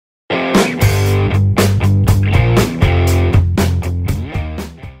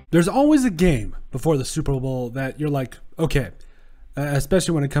there's always a game before the Super Bowl that you're like, okay,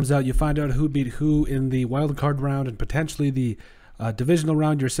 especially when it comes out, you find out who beat who in the wild card round and potentially the divisional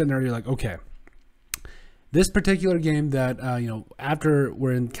round. You're sitting there, you're like, okay, this particular game that, after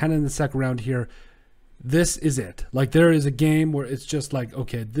we're in kind of in the second round here, this is it. Like, there is a game where it's just like,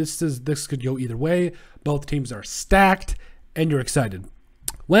 okay, this could go either way. Both teams are stacked and you're excited.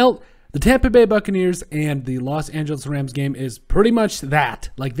 Well, the Tampa Bay Buccaneers and the Los Angeles Rams game is pretty much that.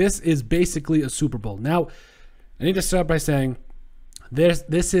 Like, this is basically a Super Bowl. Now, I need to start by saying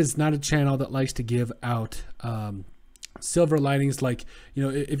this is not a channel that likes to give out silver linings. Like,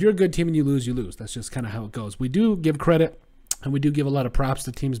 if you're a good team and you lose, you lose. That's just kind of how it goes. We do give credit and we do give a lot of props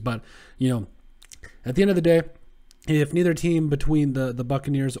to teams, but, at the end of the day, if neither team between the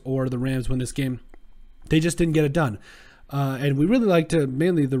Buccaneers or the Rams win this game, they just didn't get it done. And we really like to,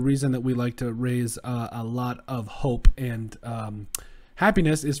 mainly the reason that we like to raise a lot of hope and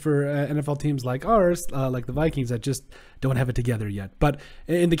happiness is for NFL teams like ours, like the Vikings, that just don't have it together yet. But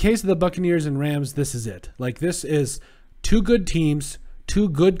in the case of the Buccaneers and Rams, this is it. Like, this is two good teams, two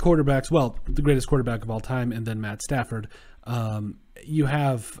good quarterbacks. Well, the greatest quarterback of all time, and then Matt Stafford. You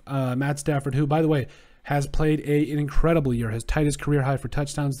have Matt Stafford, who, by the way, has played an incredible year, has tied his career high for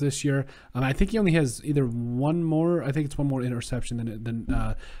touchdowns this year. I think he only has either one more, I think it's one more interception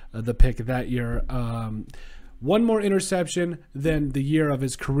than the pick that year. One more interception than the year of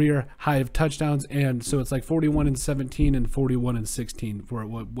his career high of touchdowns. And so it's like 41-17 and 41-16 for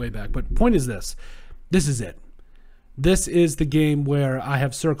way back. But point is this is it. This is the game where I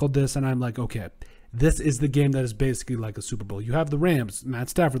have circled this and I'm like, okay, this is the game that is basically like a Super Bowl. You have the Rams. Matt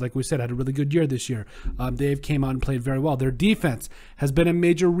Stafford, like we said, had a really good year this year. Dave came out and played very well. Their defense has been a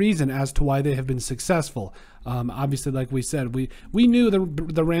major reason as to why they have been successful. Obviously, like we said, we knew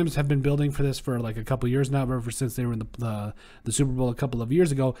the Rams have been building for this for like a couple years now, ever since they were in the Super Bowl a couple of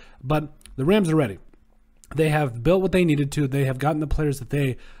years ago. But the Rams are ready. They have built what they needed to. They have gotten the players that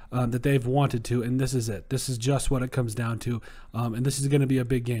they've wanted to, and this is it. This is just what it comes down to, and this is going to be a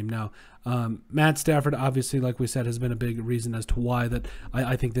big game. Now, Matt Stafford, obviously, like we said, has been a big reason as to why that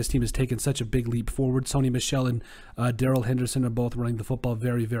I think this team has taken such a big leap forward. Sony Michel and Darrell Henderson are both running the football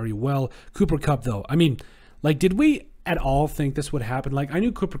very, very well. Cooper Kupp, though, I mean, like, did we at all think this would happen? Like, I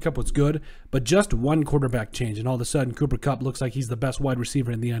knew Cooper Kupp was good, but just one quarterback change, and all of a sudden, Cooper Kupp looks like he's the best wide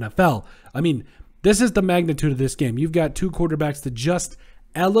receiver in the NFL. I mean, this is the magnitude of this game. You've got two quarterbacks that just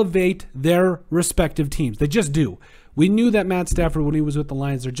elevate their respective teams. They just do. We knew that Matt Stafford, when he was with the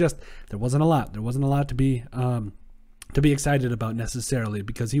Lions, there wasn't a lot. There wasn't a lot to be excited about necessarily,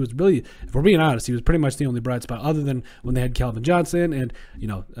 because he was really, if we're being honest, he was pretty much the only bright spot other than when they had Calvin Johnson. And,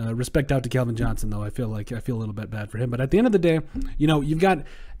 respect out to Calvin Johnson, though. I feel a little bit bad for him. But at the end of the day, you've got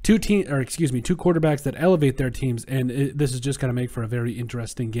two quarterbacks that elevate their teams, and this is just going to make for a very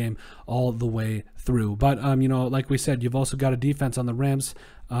interesting game all the way through. But like we said, you've also got a defense on the Rams.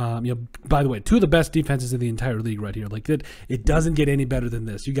 By the way, two of the best defenses in the entire league right here. Like, it doesn't get any better than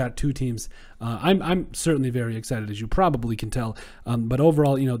this. You got two teams. I'm certainly very excited, as you probably can tell. But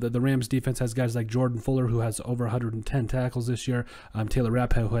overall, the Rams defense has guys like Jordan Fuller, who has over 110 tackles this year. Taylor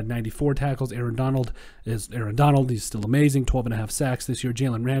Rapp, who had 94 tackles. Aaron Donald. He's still amazing. 12.5 sacks this year.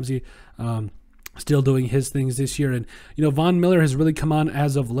 Jalen Ramsey, still doing his things this year. And, Von Miller has really come on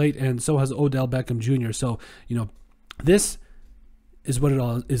as of late, and so has Odell Beckham Jr. So, this is what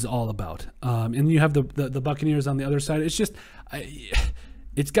it is all about. And you have the Buccaneers on the other side. It's just,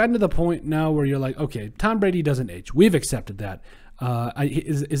 it's gotten to the point now where you're like, okay, Tom Brady doesn't age. We've accepted that.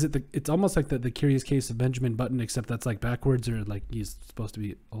 It's almost like the curious case of Benjamin Button, except that's like backwards, or like he's supposed to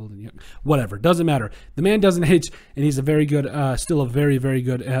be old and young. Whatever, doesn't matter. The man doesn't age, and he's a very good, still a very, very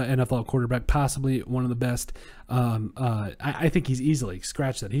good NFL quarterback, possibly one of the best. I think he's easily,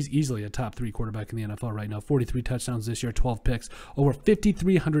 scratch that, he's easily a top 3 quarterback in the NFL right now. 43 touchdowns this year, 12 picks, over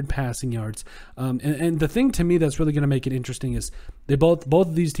 5,300 passing yards. And the thing to me that's really going to make it interesting is both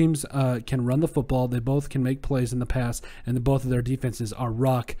of these teams can run the football. They both can make plays in the pass, and both of their defenses are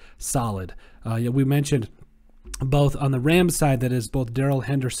rock solid. We mentioned both on the Rams side, that is both Darrell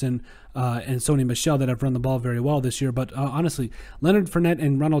Henderson and Sony Michel, that have run the ball very well this year. But honestly, Leonard Fournette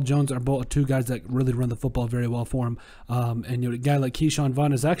and Ronald Jones are both two guys that really run the football very well for him. And a guy like Keyshawn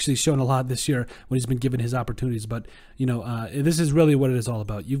Vaughn has actually shown a lot this year when he's been given his opportunities. But this is really what it is all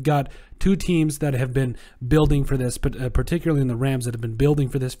about. You've got two teams that have been building for this, but particularly in the Rams, that have been building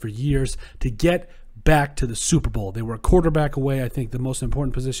for this for years to get back to the Super Bowl. They were a quarterback away, I think the most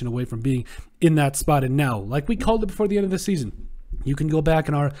important position away from being in that spot. And now, like we called it before the end of the season, you can go back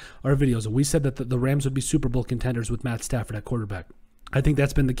in our videos, and we said that the Rams would be Super Bowl contenders with Matt Stafford at quarterback. I think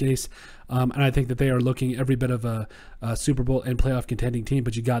that's been the case, and I think that they are looking every bit of a Super Bowl and playoff contending team.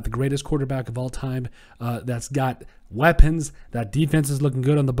 But you got the greatest quarterback of all time that's got weapons. That defense is looking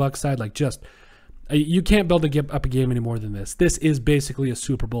good on the Bucs side. Like, just you can't build up a game any more than this. This is basically a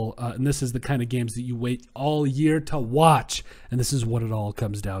Super Bowl, and this is the kind of games that you wait all year to watch, and this is what it all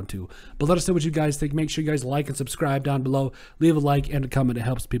comes down to. But let us know what you guys think. Make sure you guys like and subscribe down below. Leave a like and a comment. It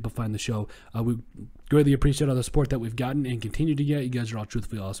helps people find the show. We greatly appreciate all the support that we've gotten and continue to get. You guys are all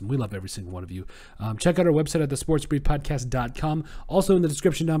truthfully awesome. We love every single one of you. Check out our website at thesportsbriefpodcast.com. Also in the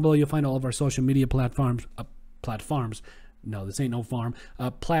description down below, you'll find all of our social media platforms. No, this ain't no farm.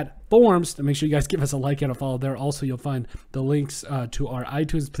 Platforms. To make sure you guys give us a like and a follow there. Also, you'll find the links to our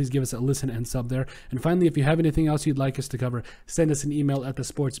iTunes. Please give us a listen and sub there. And finally, if you have anything else you'd like us to cover, send us an email at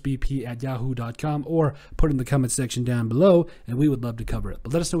thesportsbp@yahoo.com or put in the comment section down below, and we would love to cover it.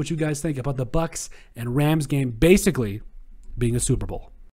 But let us know what you guys think about the Bucs and Rams game basically being a Super Bowl.